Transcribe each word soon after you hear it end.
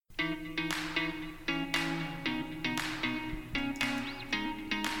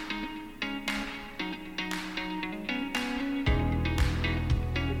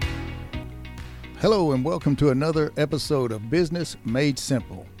Hello and welcome to another episode of Business Made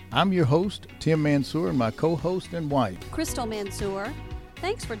Simple. I'm your host, Tim Mansour, and my co-host and wife, Crystal Mansour.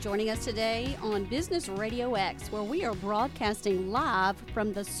 Thanks for joining us today on Business Radio X, where we are broadcasting live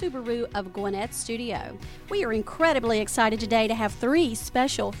from the Subaru of Gwinnett studio. We are incredibly excited today to have three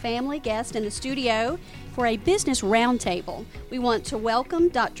special family guests in the studio for a business roundtable. We want to welcome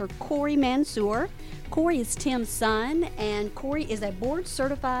Dr. Corey Mansour. Corey is Tim's son, and Corey is a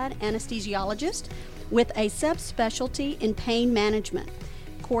board-certified anesthesiologist with a subspecialty in pain management.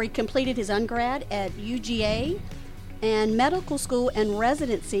 Corey completed his undergrad at UGA and medical school and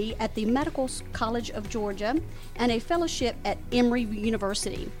residency at the Medical College of Georgia and a fellowship at Emory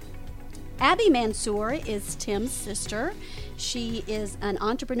University. Abby Mansour is Tim's sister. She is an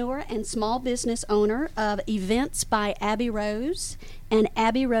entrepreneur and small business owner of Events by Abby Rose and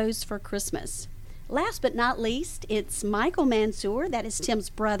Abby Rose for Christmas. Last but not least, it's Michael Mansour, that is Tim's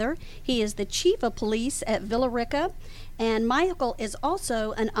brother. He is the chief of police at Villa Rica, and Michael is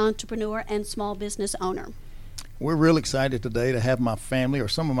also an entrepreneur and small business owner. We're real excited today to have my family, or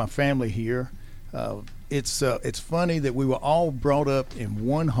some of my family here. It's funny that we were all brought up in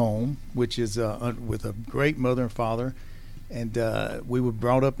one home, which is with a great mother and father, and we were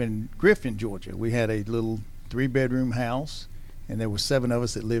brought up in Griffin, Georgia. We had a little 3-bedroom house, and there were 7 of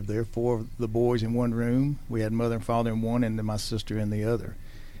us that lived there, 4 of the boys in one room. We had mother and father in one, and then my sister in the other.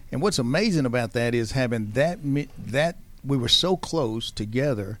 And what's amazing about that is having that we were so close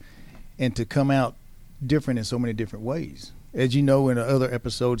together, and to come out different in so many different ways. As you know, in other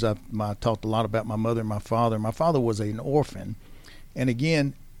episodes, I talked a lot about my mother and my father. My father was an orphan, and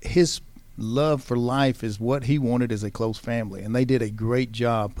again, his love for life is what he wanted as a close family, and they did a great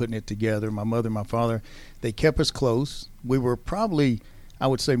job putting it together. My mother and my father, they kept us close. We were probably, I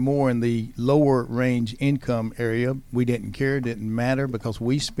would say, more in the lower range income area. We didn't care, it didn't matter, because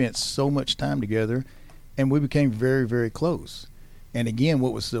we spent so much time together, and we became very, very close. And again,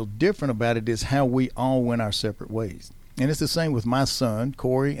 what was so different about it is how we all went our separate ways. And it's the same with my son,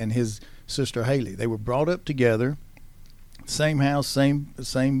 Corey, and his sister, Haley. They were brought up together, same house,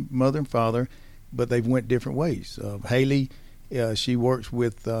 same mother and father, but they went different ways. Haley, she works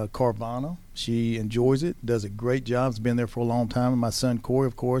with Carvana. She enjoys it, does a great job, has been there for a long time. And my son, Corey,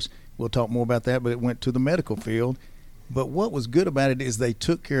 of course, we'll talk more about that, but it went to the medical field. But what was good about it is they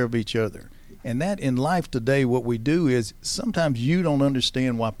took care of each other. And that in life today, what we do is sometimes you don't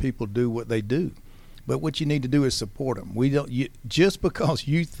understand why people do what they do. But what you need to do is support them. Just because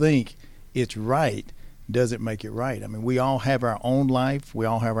you think it's right doesn't make it right. I mean, we all have our own life. We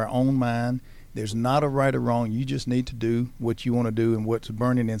all have our own mind. There's not a right or wrong. You just need to do what you want to do and what's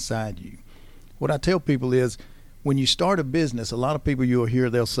burning inside you. What I tell people is when you start a business, a lot of people you'll hear,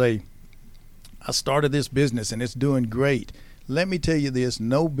 they'll say, I started this business and it's doing great. Let me tell you this,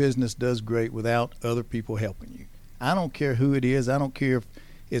 no business does great without other people helping you. I don't care who it is. I don't care if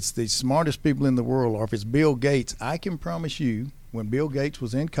it's the smartest people in the world or if it's Bill Gates. I can promise you when Bill Gates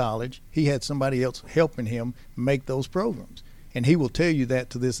was in college, he had somebody else helping him make those programs. And he will tell you that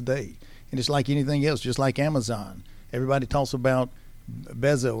to this day. And it's like anything else, just like Amazon. Everybody talks about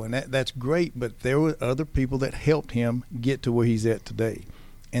Bezos, and that's great, but there were other people that helped him get to where he's at today.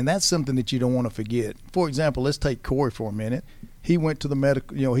 And that's something that you don't want to forget. For example, let's take Corey for a minute. He went to the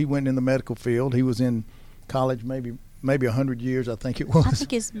medical, he went in the medical field. He was in college maybe 100 years, I think it was. I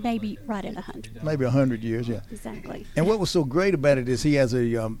think it's maybe right at 100. Maybe 100 years, yeah. Exactly. And what was so great about it is he has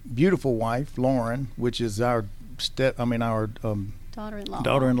a beautiful wife, Lauren, which is our daughter-in-law.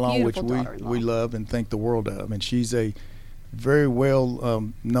 Daughter-in-law, which daughter-in-law. we love and think the world of. And she's a very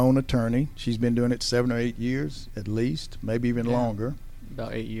well known attorney. She's been doing it 7 or 8 years at least, maybe even longer.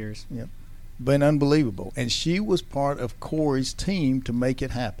 About 8 years. Yep. Been unbelievable. And she was part of Corey's team to make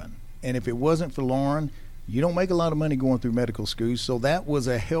it happen. And if it wasn't for Lauren, you don't make a lot of money going through medical school. So that was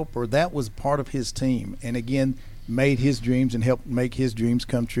a helper. That was part of his team. And again, made his dreams and helped make his dreams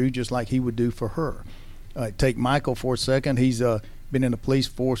come true, just like he would do for her. Take Michael for a second. He's been in the police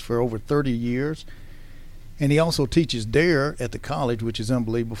force for over 30 years. And he also teaches DARE at the college, which is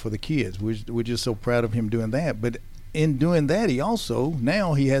unbelievable for the kids. We're just so proud of him doing that. But in doing that, he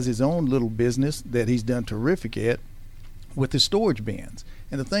has his own little business that he's done terrific at with the storage bins.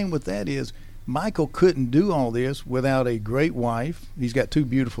 And the thing with that is Michael couldn't do all this without a great wife. He's got 2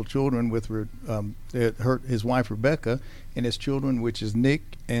 beautiful children with his wife, Rebecca, and his children, which is Nick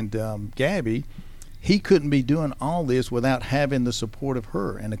and Gabby. He couldn't be doing all this without having the support of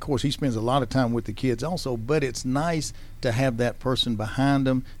her. And, of course, he spends a lot of time with the kids also, but it's nice to have that person behind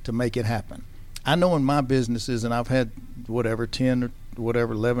them to make it happen. I know in my businesses, and I've had 10 or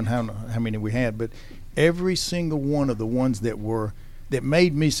 11, how many we had, but every single one of the ones that were that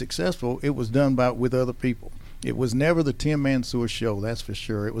made me successful, it was done with other people. It was never the 10-man source show, that's for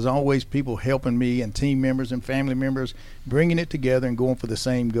sure. It was always people helping me and team members and family members bringing it together and going for the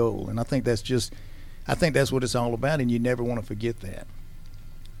same goal. And I think that's what it's all about, and you never want to forget that.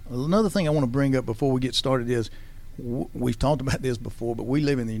 Another thing I want to bring up before we get started is, we've talked about this before, but we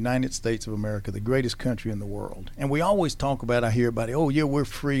live in the United States of America, the greatest country in the world. And we always talk about, I hear about it, oh yeah, we're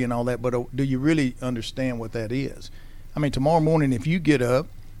free and all that, but do you really understand what that is? I mean, tomorrow morning, if you get up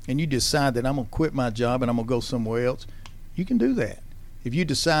and you decide that I'm going to quit my job and I'm going to go somewhere else, you can do that. If you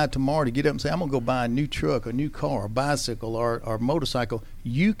decide tomorrow to get up and say, I'm going to go buy a new truck, a new car, a bicycle, or motorcycle,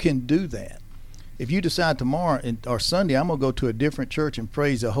 you can do that. If you decide tomorrow or Sunday, I'm going to go to a different church and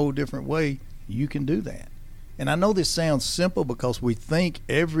praise a whole different way, you can do that. And I know this sounds simple because we think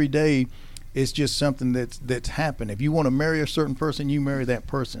every day it's just something that's happened. If you want to marry a certain person, you marry that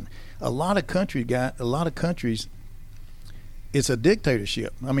person. A lot of countries, it's a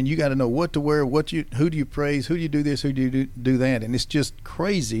dictatorship. I mean, you got to know what to wear, who do you praise, who do you do this, who do you do that, and it's just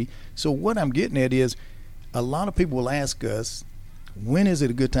crazy. So what I'm getting at is, a lot of people will ask us, when is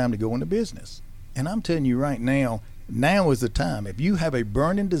it a good time to go into business? And I'm telling you right now is the time. If you have a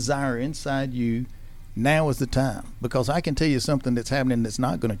burning desire inside you, now is the time. Because I can tell you something that's happening that's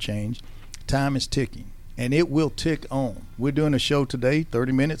not going to change. Time is ticking, and it will tick on. We're doing a show today,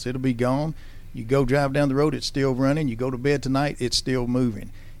 30 minutes, it'll be gone. You go drive down the road, it's still running. You go to bed tonight, it's still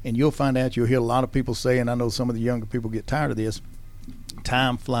moving. And you'll hear a lot of people say, and I know some of the younger people get tired of this,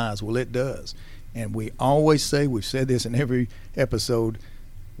 time flies. Well, it does. And we always say, we've said this in every episode,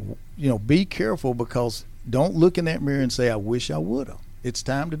 be careful, because don't look in that mirror and say, I wish I would have. It's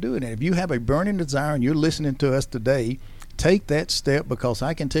time to do it. And if you have a burning desire and you're listening to us today, take that step, because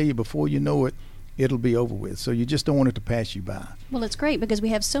I can tell you before you know it, it'll be over with. So you just don't want it to pass you by. Well, it's great because we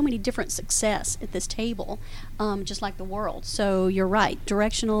have so many different success at this table, just like the world. So you're right,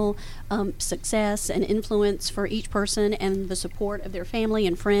 directional success and influence for each person, and the support of their family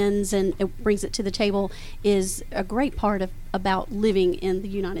and friends, and it brings it to the table, is a great part about living in the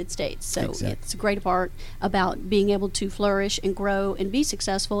United States. So exactly. It's a great part about being able to flourish and grow and be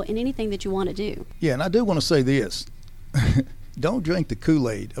successful in anything that you want to do. Yeah, and I do want to say this. Don't drink the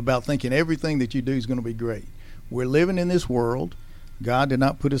Kool-Aid about thinking everything that you do is going to be great. We're living in this world. God did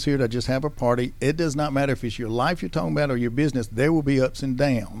not put us here to just have a party. It does not matter if it's your life you're talking about or your business. There will be ups and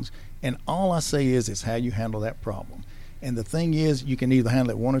downs. And all I say is how you handle that problem. And the thing is, you can either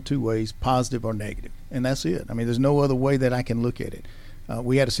handle it one or two ways, positive or negative. And that's it. I mean, there's no other way that I can look at it.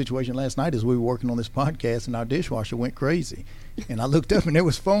 We had a situation last night as we were working on this podcast, and our dishwasher went crazy. And I looked up, and there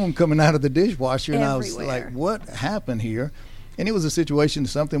was foam coming out of the dishwasher. And Everywhere. I was like, what happened here? And it was a situation,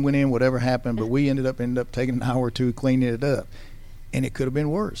 something went in, whatever happened, but we ended up taking an hour or two cleaning it up. And it could have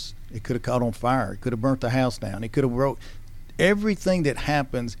been worse. It could have caught on fire. It could have burnt the house down. It could have broke. Everything that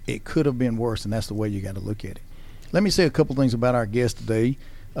happens, it could have been worse, and that's the way you got to look at it. Let me say a couple things about our guest today.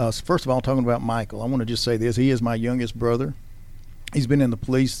 First of all, talking about Michael, I want to just say this. He is my youngest brother. He's been in the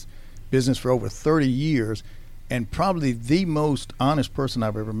police business for over 30 years, and probably the most honest person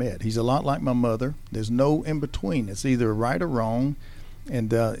I've ever met. He's a lot like my mother. There's no in between. It's either right or wrong,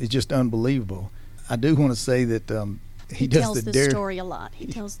 and it's just unbelievable. I do want to say that he tells this story a lot. He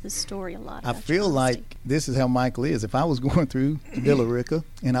tells this story a lot. I feel like this is how Michael is. If I was going through Villa Rica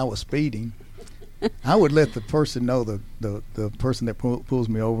and I was speeding, I would let the person know, the person that pulls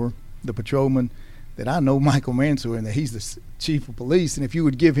me over, the patrolman, that I know Michael Mansour and that he's the chief of police, and if you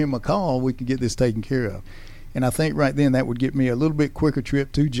would give him a call, we could get this taken care of. And I think right then that would get me a little bit quicker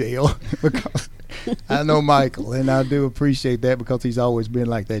trip to jail because I know Michael, and I do appreciate that because he's always been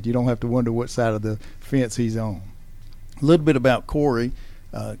like that. You don't have to wonder what side of the fence he's on. A little bit about Corey.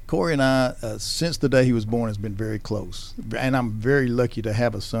 Corey and I, since the day he was born, has been very close, and I'm very lucky to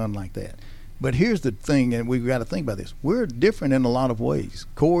have a son like that. But here's the thing, and we've got to think about this. We're different in a lot of ways.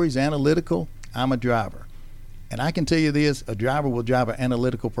 Corey's analytical. I'm a driver. And I can tell you this, a driver will drive an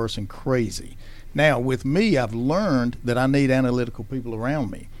analytical person crazy. Now, with me, I've learned that I need analytical people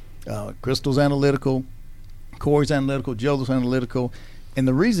around me. Crystal's analytical, Corey's analytical, Joseph's analytical. And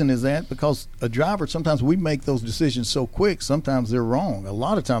the reason is that because a driver, sometimes we make those decisions so quick, sometimes they're wrong. A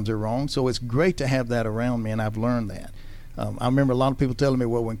lot of times they're wrong. So it's great to have that around me, and I've learned that. I remember a lot of people telling me,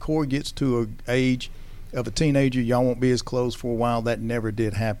 well, when Corey gets to an age of a teenager, y'all won't be as close for a while. That never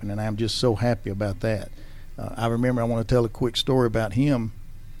did happen, and I'm just so happy about that. I remember, I want to tell a quick story about him,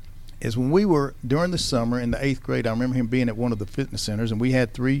 is when we were, during the summer in the 8th grade, I remember him being at one of the fitness centers, and we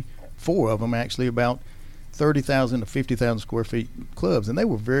had 4 of them actually, about 30,000 to 50,000 square feet clubs, and they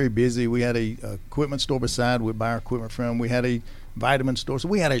were very busy. We had a equipment store beside we'd buy our equipment from. We had a vitamin store. So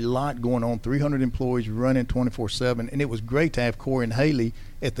we had a lot going on, 300 employees running 24/7, and it was great to have Corey and Haley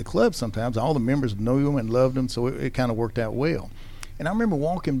at the club sometimes. All the members knew them and loved them, so it kind of worked out well. And I remember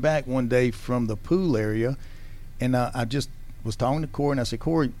walking back one day from the pool area, and I just was talking to Corey, and I said,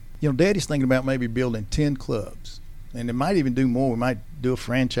 Corey, Daddy's thinking about maybe building 10 clubs. And it might even do more. We might do a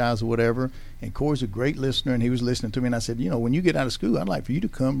franchise or whatever. And Corey's a great listener, and he was listening to me. And I said, when you get out of school, I'd like for you to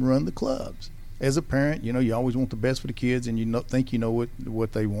come run the clubs. As a parent, you always want the best for the kids, and think you know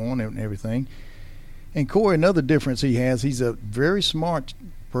what they want and everything. And Corey, another difference he has, he's a very smart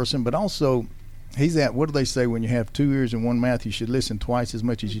person, but also he's what do they say, when you have 2 ears and one mouth, you should listen twice as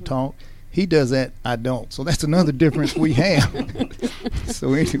much as you talk. He does that, I don't. So that's another difference we have.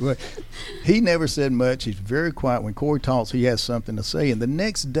 So anyway, he never said much. He's very quiet. When Corey talks, he has something to say. And the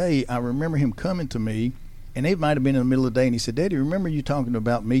next day, I remember him coming to me, and it might have been in the middle of the day, and he said, Daddy, remember you talking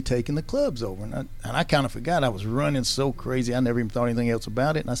about me taking the clubs over? And I kind of forgot. I was running so crazy, I never even thought anything else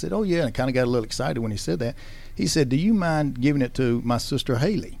about it. And I said, oh, yeah, and I kind of got a little excited when he said that. He said, do you mind giving it to my sister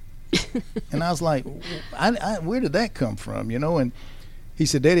Haley? And I was like, where did that come from, And he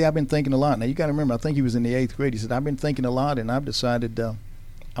said, Daddy, I've been thinking a lot. Now, you got to remember, I think he was in the 8th grade. He said, I've been thinking a lot, and I've decided I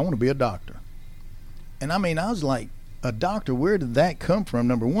want to be a doctor. And, I was like, a doctor, where did that come from,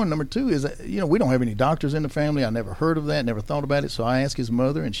 number one? Number two is, we don't have any doctors in the family. I never heard of that, never thought about it. So I asked his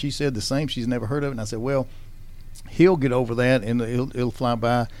mother, and she said the same. She's never heard of it. And I said, well, he'll get over that, and it'll fly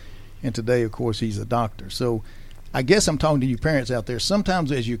by. And today, of course, he's a doctor. So I guess I'm talking to you parents out there.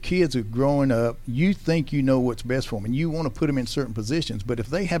 Sometimes as your kids are growing up, you think you know what's best for them, and you want to put them in certain positions. But if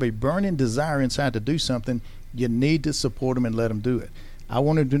they have a burning desire inside to do something, you need to support them and let them do it. I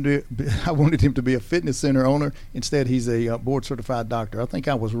wanted him to be a fitness center owner. Instead, he's a board-certified doctor. I think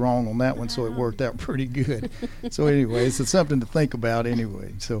I was wrong on that one, so it worked out pretty good. So anyway, it's something to think about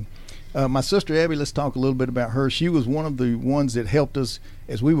anyway. So my sister Abby, let's talk a little bit about her. She was one of the ones that helped us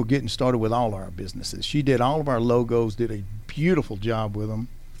as we were getting started with all our businesses. She did all of our logos, did a beautiful job with them.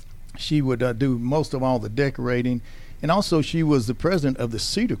 She would do most of all the decorating. And also she was the president of the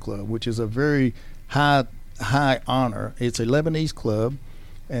Cedar Club, which is a very high honor. It's a Lebanese club,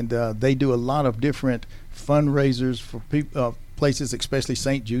 and they do a lot of different fundraisers for places, especially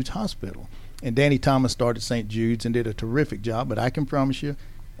St. Jude's Hospital. And Danny Thomas started St. Jude's and did a terrific job, but I can promise you,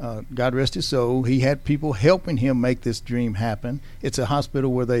 God rest his soul, he had people helping him make this dream happen. It's a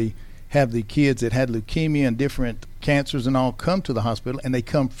hospital where they have the kids that had leukemia and different cancers and all come to the hospital, and they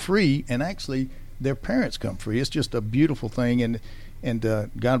come free, and actually their parents come free. It's just a beautiful thing, and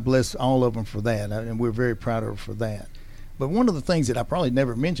God bless all of them for that, and we're very proud of her for that. But one of the things that I probably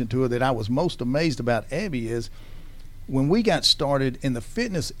never mentioned to her that I was most amazed about Abby is when we got started in the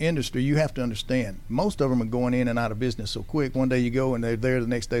fitness industry, you have to understand, most of them are going in and out of business so quick. One day you go and they're there, the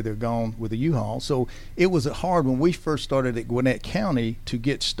next day they're gone with a U-Haul. So it was hard when we first started at Gwinnett County to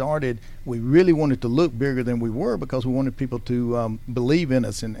get started. We really wanted to look bigger than we were because we wanted people to believe in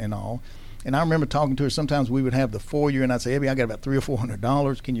us and all. And I remember talking to her. Sometimes we would have the foyer, and I'd say, Abby, I got about $300 or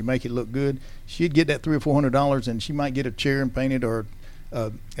 $400. Can you make it look good? She'd get that $300 or $400, and she might get a chair and paint it, or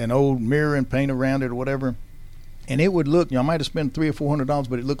an old mirror and paint around it, or whatever. And it would look, I might have spent $300 or $400,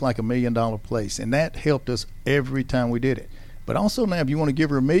 but it looked like $1 million place. And that helped us every time we did it. But also now, if you want to give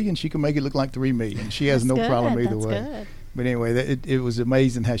her $1 million, she can make it look like $3 million. She has no problem either way. Good. But anyway, it was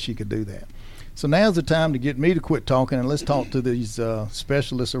amazing how she could do that. So now's the time to get me to quit talking, and let's talk to these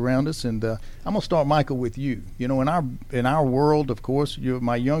specialists around us. And I'm gonna start, Michael, with you. In our world, of course, you're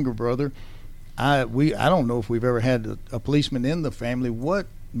my younger brother. I don't know if we've ever had a policeman in the family. What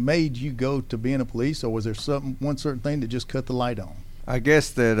made you go to being a police, or was there one certain thing that just cut the light on? I guess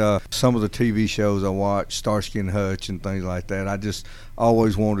that some of the TV shows I watched, Starsky and Hutch and things like that, I just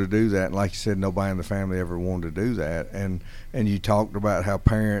always wanted to do that. And like you said, nobody in the family ever wanted to do that. And you talked about how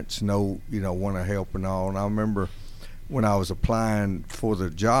parents want to help and all. And I remember when I was applying for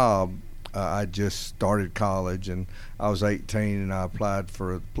the job, I just started college, and I was 18, and I applied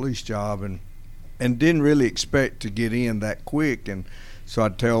for a police job and didn't really expect to get in that quick. And so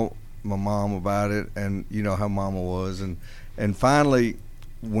I'd tell my mom about it, and how Mama was. And finally,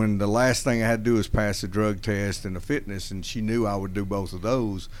 when the last thing I had to do was pass the drug test and the fitness, and she knew I would do both of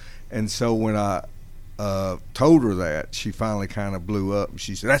those. And so when I told her that, she finally kind of blew up.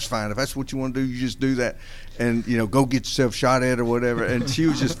 She said, that's fine. If that's what you want to do, you just do that. And, go get yourself shot at or whatever. And she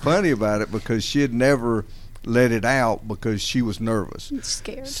was just funny about it because she had never let it out because she was nervous.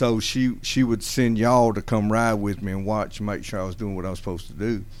 Scared. So she would send y'all to come ride with me and watch and make sure I was doing what I was supposed to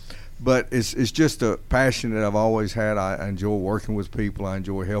do. But it's just a passion that I've always had. I enjoy working with people. I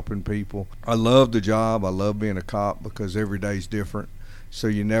enjoy helping people. I love the job. I love being a cop because every day's different. So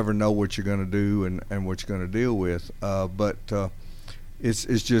you never know what you're going to do and what you're going to deal with. But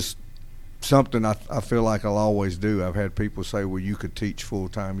it's just something I feel like I'll always do. I've had people say, well, you could teach full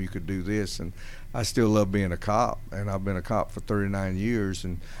time, you could do this, and I still love being a cop, and I've been a cop for 39 years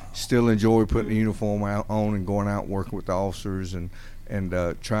and still enjoy putting the uniform on and going out and working with the officers and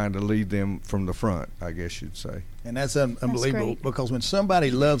trying to lead them from the front, I guess you'd say. And that's unbelievable, great. because when somebody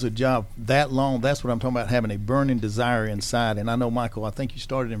loves a job that long, that's what I'm talking about, having a burning desire inside. And I know, Michael, I think you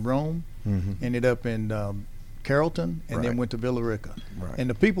started in Rome, ended up in Carrollton, and then Right. went to Villa Rica. Right. And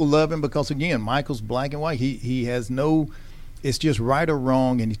the people love him because, again, Michael's black and white. He has no, it's just right or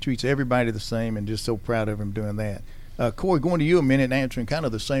wrong, and he treats everybody the same, and just so proud of him doing that. Corey, going to you a minute and answering kind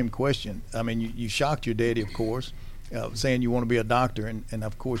of the same question. I mean, you shocked your daddy, of course, saying you want to be a doctor, and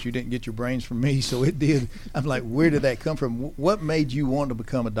of course you didn't get your brains from me, so it did. I'm like, where did that come from? What made you want to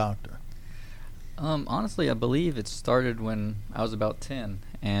become a doctor? Honestly, I believe it started when I was about 10,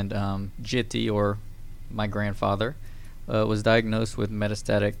 and Jitty, or my grandfather, was diagnosed with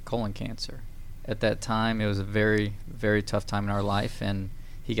metastatic colon cancer. At that time, it was a very, very tough time in our life, and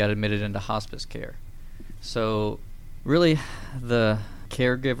he got admitted into hospice care. So really, the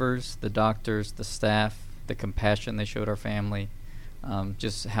caregivers, the doctors, the staff, the compassion they showed our family,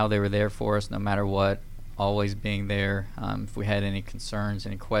 just how they were there for us no matter what, always being there if we had any concerns,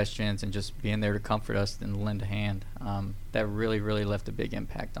 any questions, and just being there to comfort us and lend a hand. That really, really left a big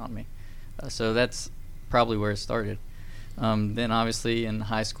impact on me. So that's probably where it started. Then obviously in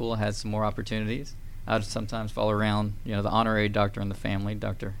high school I had some more opportunities. I would sometimes follow around, the honorary doctor in the family,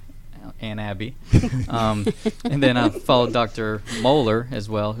 Dr. Ann Abbey. And then I followed Dr. Moeller as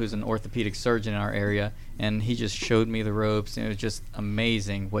well, who's an orthopedic surgeon in our area, and he just showed me the ropes, and it was just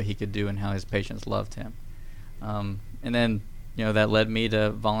amazing what he could do and how his patients loved him. And then, that led me to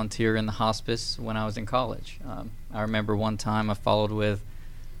volunteer in the hospice when I was in college. I remember one time I followed with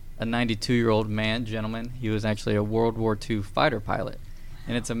a 92-year-old gentleman. He was actually a World War II fighter pilot.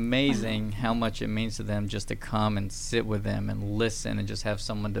 And it's amazing how much it means to them just to come and sit with them and listen and just have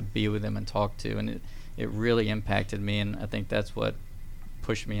someone to be with them and talk to. And it really impacted me, and I think that's what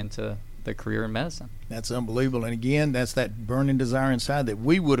pushed me into the career in medicine. That's unbelievable. And again, that's that burning desire inside that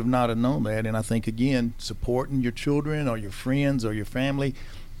we would have not have known that. And I think, again, supporting your children or your friends or your family.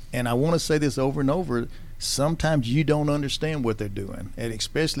 And I want to say this over and over, sometimes you don't understand what they're doing, and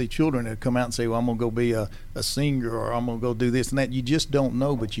especially children that come out and say, well, I'm going to go be a singer, or I'm going to go do this and that. You just don't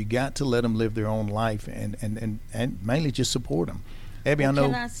know, but you got to let them live their own life and mainly just support them. Abby, I know.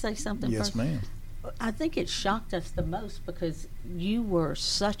 Can I say something Yes, first? ma'am. I think it shocked us the most because you were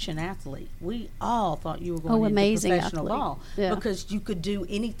such an athlete. We all thought you were going into amazing professional athlete. ball Yeah. because you could do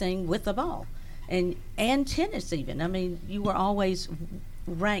anything with a ball, and tennis even. I mean, you were always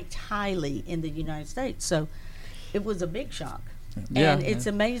ranked highly in the United States, so it was a big shock. Yeah, And it's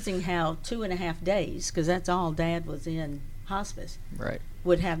yeah. amazing how 2.5 days, because that's all Dad was in hospice, Right.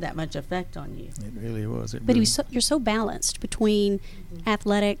 would have that much effect on you. It really was. But you're so balanced between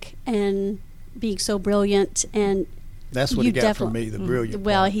athletic and being so brilliant, and That's what you he got from definitely- me, the brilliant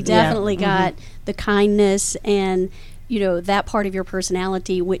well, part. he Yeah. definitely got the kindness and that part of your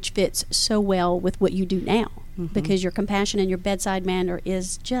personality, which fits so well with what you do now, because your compassion and your bedside manner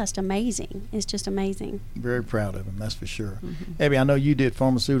is just amazing. It's just amazing. Very proud of him, that's for sure. Abby, I know you did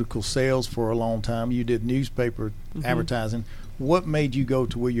pharmaceutical sales for a long time. You did newspaper advertising. What made you go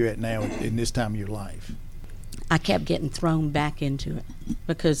to where you're at now in this time of your life? I kept getting thrown back into it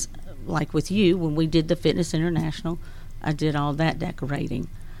because, like with you, when we did the Fitness International, I did all that decorating.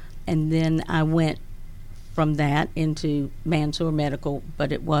 And then I went from that into Mansour Medical,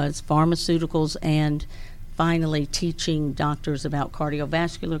 but it was pharmaceuticals and finally teaching doctors about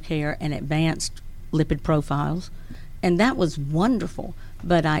cardiovascular care and advanced lipid profiles. And that was wonderful,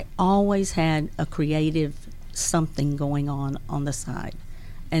 but I always had a creative something going on the side.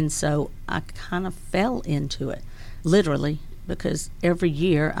 And so I kind of fell into it, literally, because every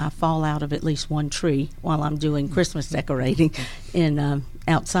year I fall out of at least one tree while I'm doing Christmas decorating in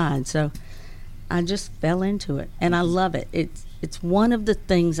outside. So I just fell into it, and I love it. It's one of the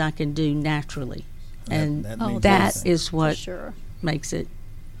things I can do naturally, and that means that everything. is For what sure. makes it.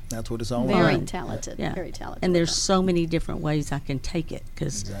 That's what it's all Very about. talented. Yeah. Very talented. And with there's them. so many different ways I can take it,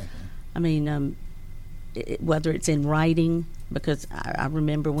 because Exactly. I mean, whether it's in writing, because I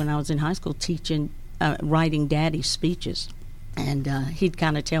remember when I was in high school teaching, writing Daddy's speeches, and he'd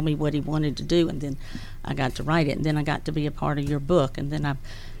kind of tell me what he wanted to do, and then I got to write it, and then I got to be a part of your book, and then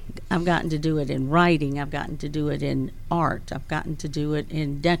I've gotten to do it in writing, I've gotten to do it in art, I've gotten to do it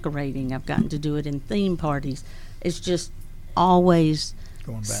in decorating, I've gotten to do it in theme parties. It's just always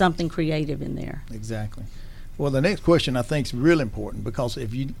Going back. something creative in there. Exactly. Well, the next question I think is real important, because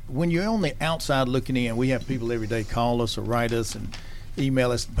when you're on the outside looking in, we have people every day call us or write us, and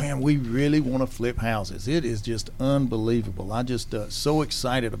email us, man, we really want to flip houses. It is just unbelievable. I just so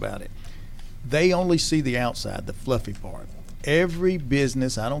excited about it. They only see the outside, the fluffy part. Every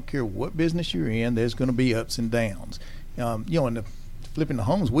business, I don't care what business you're in, there's going to be ups and downs. In the flipping the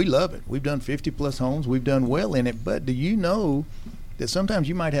homes, we love it. We've done 50 plus homes. We've done well in it. But do you know that sometimes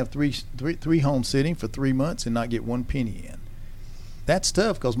you might have three homes sitting for 3 months and not get one penny in? That's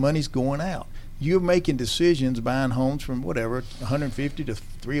tough because money's going out. You're making decisions buying homes from whatever, $150 to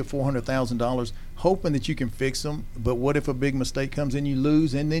 $300,000 or $400,000, hoping that you can fix them. But what if a big mistake comes in, you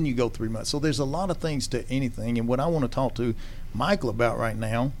lose, and then you go 3 months? So there's a lot of things to anything. And what I want to talk to Michael about right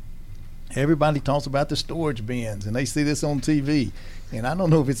now, everybody talks about the storage bins, and they see this on TV. And I don't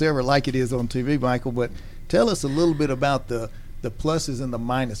know if it's ever like it is on TV, Michael, but tell us a little bit about the pluses and the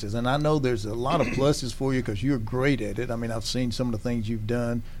minuses. And I know there's a lot of pluses for you because you're great at it. I mean, I've seen some of the things you've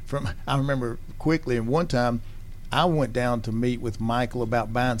done. I remember quickly, and one time I went down to meet with Michael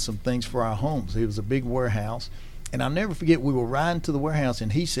about buying some things for our homes. It was a big warehouse. And I'll never forget, we were riding to the warehouse,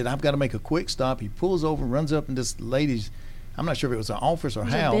 and he said, I've got to make a quick stop. He pulls over, runs up in this lady's, I'm not sure if it was an office or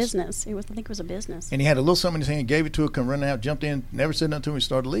house. It was a business. I think it was a business. And he had a little something in his hand, gave it to her, come running out, jumped in, never said nothing to me,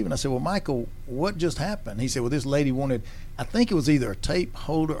 started leaving. I said, well, Michael, what just happened? He said, well, this lady wanted, I think it was either a tape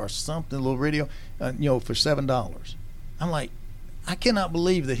holder or something, a little radio, for $7. I'm like, I cannot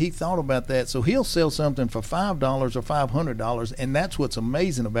believe that he thought about that. So he'll sell something for $5 or $500, and that's what's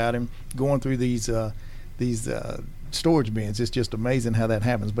amazing about him going through these storage bins. It's just amazing how that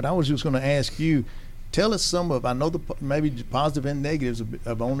happens. But I was just going to ask you, tell us some of, I know maybe positive and negatives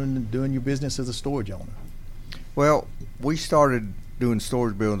of owning and doing your business as a storage owner. Well, we started doing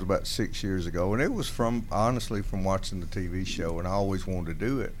storage buildings about 6 years ago, and it was honestly from watching the TV show, and I always wanted to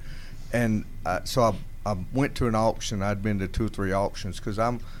do it. And so I went to an auction. I'd been to 2 or 3 auctions because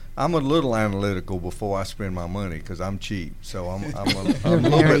I'm a little analytical before I spend my money because I'm cheap. So I'm a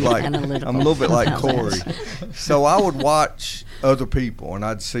little bit like Corey. So I would watch other people, and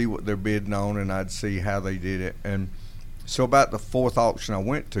I'd see what they're bidding on, and I'd see how they did it. And so about the 4th auction I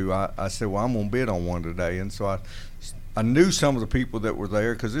went to, I said, well, I'm going to bid on one today. And so I knew some of the people that were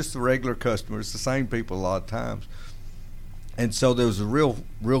there because it's the regular customers, the same people a lot of times. And so there was a real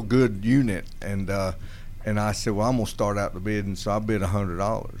good unit, and I said, well, I'm going to start out the bid, and so I bid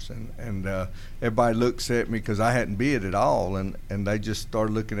 $100. And everybody looks at me because I hadn't bid at all, and they just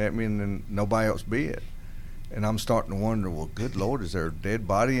started looking at me, and then nobody else bid. And I'm starting to wonder, well, good Lord, is there a dead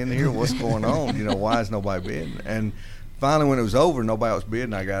body in here? What's going on? Why is nobody bidding? And finally, when it was over, nobody else bid,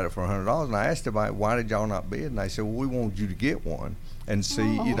 and I got it for $100. And I asked everybody, why did y'all not bid? And they said, well, we wanted you to get one and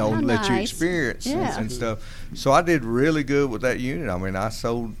see, let you experience and stuff. So I did really good with that unit. I mean, I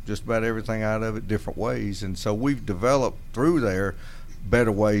sold just about everything out of it different ways. And so we've developed through there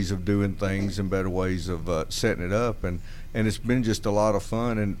better ways of doing things and better ways of setting it up. And it's been just a lot of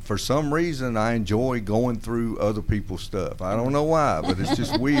fun. And for some reason, I enjoy going through other people's stuff. I don't know why, but it's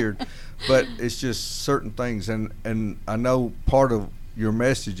just weird. But it's just certain things. And I know part of your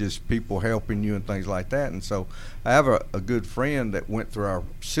message is people helping you and things like that. And so I have a good friend that went through our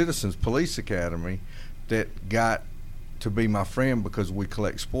Citizens Police Academy that got to be my friend because we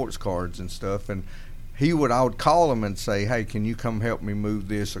collect sports cards and stuff. And I would call him and say, hey, can you come help me move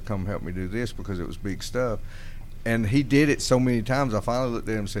this or come help me do this, because it was big stuff. And he did it so many times, I finally looked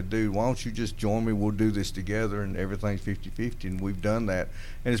at him and said, dude, why don't you just join me? We'll do this together, and everything's 50-50, and we've done that.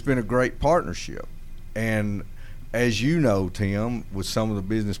 And it's been a great partnership. And as you know, Tim, with some of the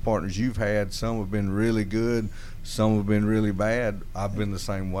business partners you've had, some have been really good, some have been really bad. I've been the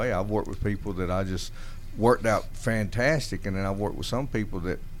same way. I've worked with people that I just worked out fantastic, and then I've worked with some people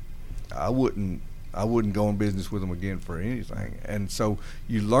that I wouldn't go in business with them again for anything. And so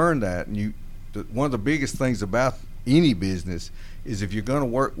you learn that, and one of the biggest things about any business is if you're going to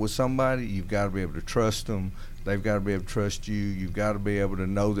work with somebody, you've got to be able to trust them. They've got to be able to trust you. You've got to be able to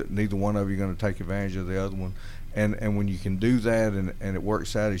know that neither one of you are going to take advantage of the other one. And when you can do that and it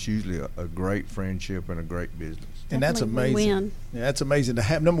works out, it's usually a great friendship and a great business. And that's amazing. Yeah, that's amazing to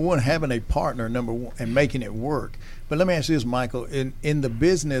have. Number one, having a partner, and making it work. But let me ask you this, Michael. In the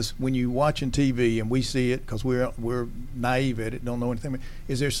business, when you're watching TV and we see it because we're naive at it, don't know anything,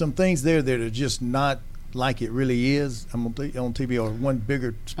 is there some things there that are just not like it really is on TV, or one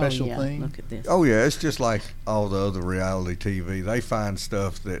bigger special thing? Look at this. Oh yeah, it's just like all the other reality TV. They find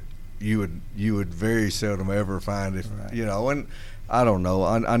stuff that you would very seldom ever find if right. And I don't know.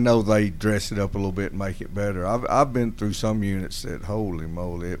 I know they dress it up a little bit and make it better. I've been through some units that, holy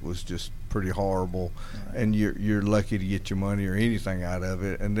moly, it was just pretty horrible, and you're lucky to get your money or anything out of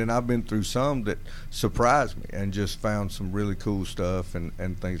it. And then I've been through some that surprised me and just found some really cool stuff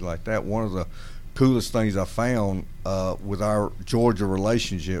and things like that. One of the coolest things I found with our Georgia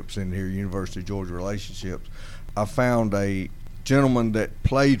relationships in here, University of Georgia relationships, I found a gentleman that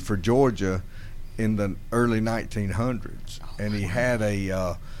played for Georgia in the early 1900s, and he had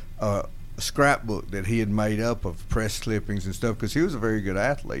a scrapbook that he had made up of press clippings and stuff, because he was a very good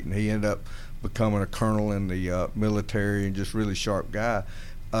athlete, and he ended up becoming a colonel in the military and just really sharp guy.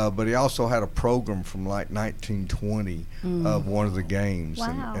 But he also had a program from like 1920 of one of the games.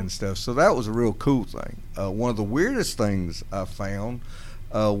 Wow. and stuff. So that was a real cool thing. One of the weirdest things I found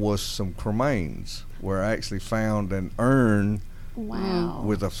was some cremains, where I actually found an urn Wow.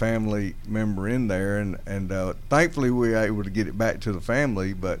 with a family member in there, and thankfully we were able to get it back to the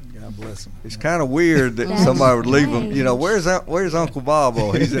family. But God bless him. it's kind of weird that That's somebody would leave him. You know, strange. where's Uncle Bob?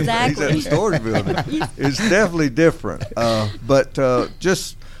 Oh, he's at Exactly. the storage building. It's definitely different. But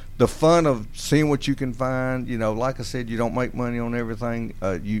just the fun of seeing what you can find. You know, like I said, you don't make money on everything.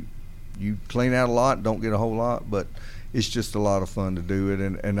 You clean out a lot, don't get a whole lot, but it's just a lot of fun to do it.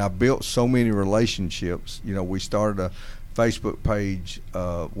 And I built so many relationships. You know, we started a Facebook page,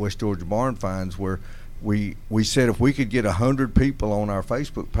 West Georgia Barn Finds, where we said if we could get 100 people on our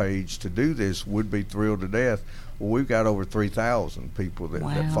Facebook page to do this, we'd be thrilled to death. Well, we've got over 3,000 people that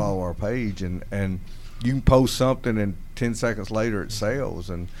Wow. follow our page, and you can post something and 10 seconds later it sells,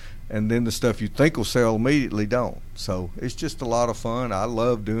 and then the stuff you think will sell immediately don't. So it's just a lot of fun. I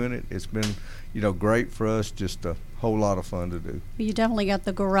love doing it. It's been, great for us, just a whole lot of fun to do. You definitely got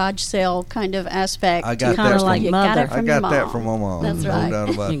the garage sale kind of aspect. I got to that it. from- like You got mother. it from I got your that mom. from my mom. That's no right. doubt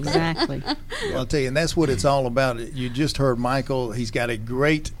about that. Exactly. I'll tell you, and that's what it's all about. You just heard Michael. He's got a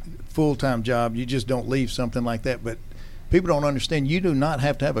great full-time job. You just don't leave something like that. But people don't understand, you do not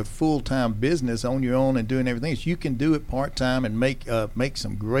have to have a full-time business on your own and doing everything. You can do it part-time and make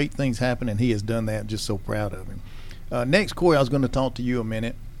some great things happen, and he has done that. Just so proud of him. Next, Corey, I was going to talk to you a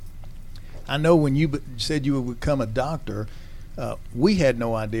minute. I know when you said you would become a doctor, we had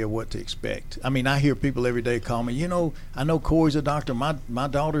no idea what to expect. I mean, I hear people every day call me, I know Corey's a doctor. My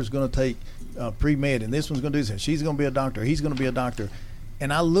daughter's going to take pre-med, and this one's going to do this. She's going to be a doctor. He's going to be a doctor.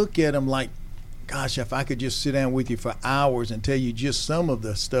 And I look at him like, gosh, if I could just sit down with you for hours and tell you just some of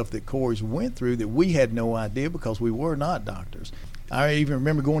the stuff that Corey's went through that we had no idea, because we were not doctors. I even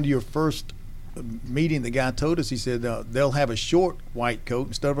remember going to your first meeting. The guy told us, he said, they'll have a short white coat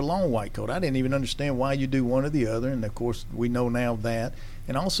instead of a long white coat. I didn't even understand why you do one or the other, and of course we know now that.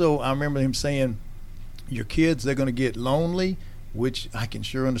 And also I remember him saying, your kids, they're going to get lonely, which I can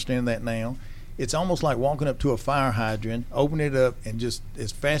sure understand that now. It's almost like walking up to a fire hydrant, open it up, and just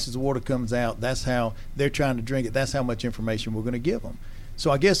as fast as the water comes out, that's how they're trying to drink it. That's how much information we're going to give them.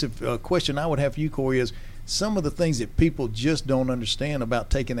 So I guess if a question I would have for you, Corey, is some of the things that people just don't understand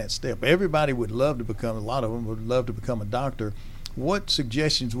about taking that step. Everybody would love to become, a lot of them would love to become a doctor. What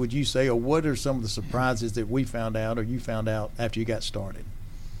suggestions would you say, or what are some of the surprises that we found out or you found out after you got started?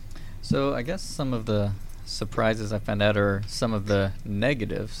 So I guess some of the surprises I found out are some of the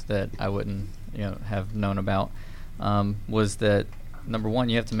negatives that I wouldn't have known about. Was that, number one,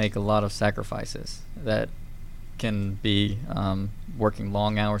 you have to make a lot of sacrifices. That can be working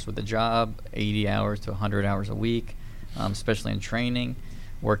long hours with a job, 80 hours to 100 hours a week, especially in training,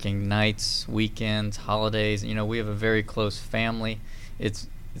 working nights, weekends, holidays. We have a very close family. It's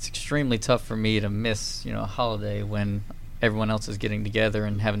extremely tough for me to miss a holiday when everyone else is getting together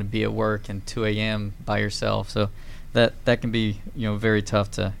and having to be at work and 2 a.m. by yourself. So that can be very tough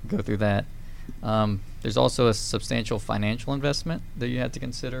to go through that. There's also a substantial financial investment that you have to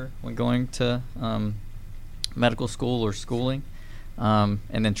consider when going to medical school or schooling, and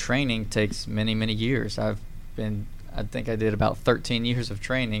then training takes many, many years. I think I did about 13 years of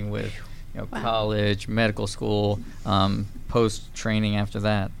training with Wow. college, medical school, post training after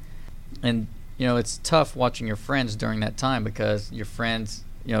that. And it's tough watching your friends during that time, because your friends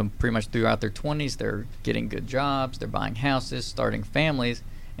pretty much throughout their 20s, they're getting good jobs, they're buying houses, starting families,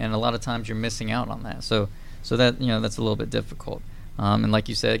 and a lot of times you're missing out on that. So that that's a little bit difficult. And like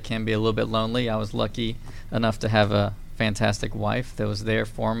you said, it can be a little bit lonely. I was lucky enough to have a fantastic wife that was there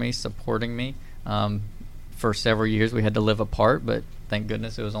for me, supporting me. For several years, we had to live apart, but thank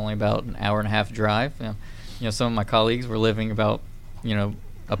goodness it was only about an hour and a half drive. Some of my colleagues were living about,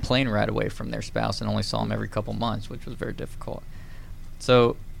 a plane ride away from their spouse and only saw them every couple months, which was very difficult.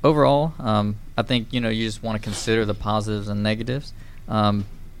 So overall, I think, you just want to consider the positives and negatives.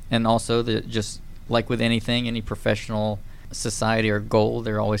 And also just like with anything, any professional society or goal,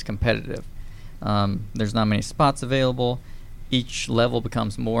 they're always competitive. There's not many spots available. Each level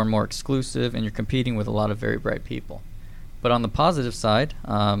becomes more and more exclusive, and you're competing with a lot of very bright people. But on the positive side,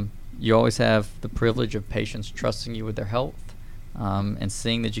 you always have the privilege of patients trusting you with their health, and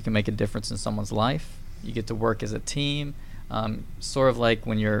seeing that you can make a difference in someone's life. You get to work as a team, sort of like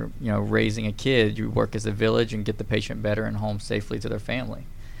when you're raising a kid. You work as a village and get the patient better and home safely to their family.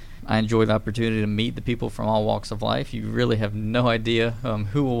 I enjoy the opportunity to meet the people from all walks of life. You really have no idea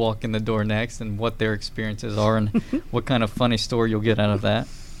who will walk in the door next and what their experiences are and what kind of funny story you'll get out of that.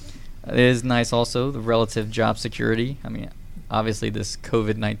 It is nice also, the relative job security. I mean, obviously this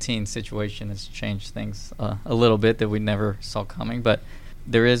COVID-19 situation has changed things a little bit that we never saw coming, but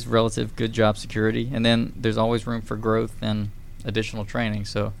there is relative good job security, and then there's always room for growth and additional training.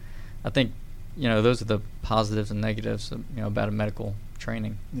 So I think those are the positives and negatives about a medical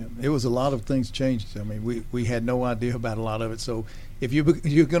training. Yeah, it was a lot of things changed. I mean, we had no idea about a lot of it. So if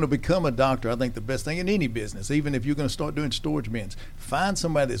you're going to become a doctor, I think the best thing in any business, even if you're going to start doing storage bins, find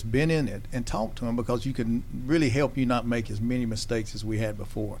somebody that's been in it and talk to them, because you can really help you not make as many mistakes as we had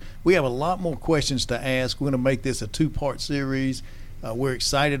before. We have a lot more questions to ask. We're going to make this a 2-part series. We're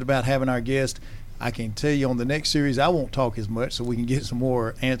excited about having our guest. I can tell you on the next series, I won't talk as much, so we can get some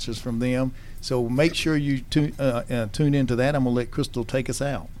more answers from them. So make sure you tune into that. I'm going to let Crystal take us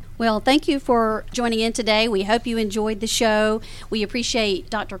out. Well, thank you for joining in today. We hope you enjoyed the show. We appreciate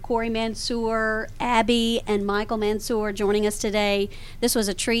Dr. Corey Mansour, Abby, and Michael Mansour joining us today. This was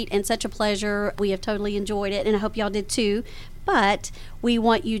a treat and such a pleasure. We have totally enjoyed it, and I hope y'all did too. But we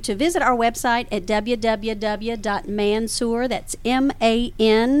want you to visit our website at www.mansour, that's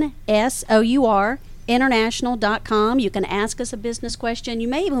MANSOUR, international.com. You can ask us a business question. You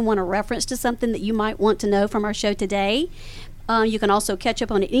may even want a reference to something that you might want to know from our show today. You can also catch up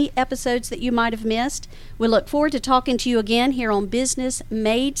on any episodes that you might have missed. We look forward to talking to you again here on Business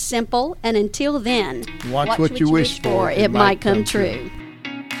Made Simple. And until then, watch what you wish for. It might come true.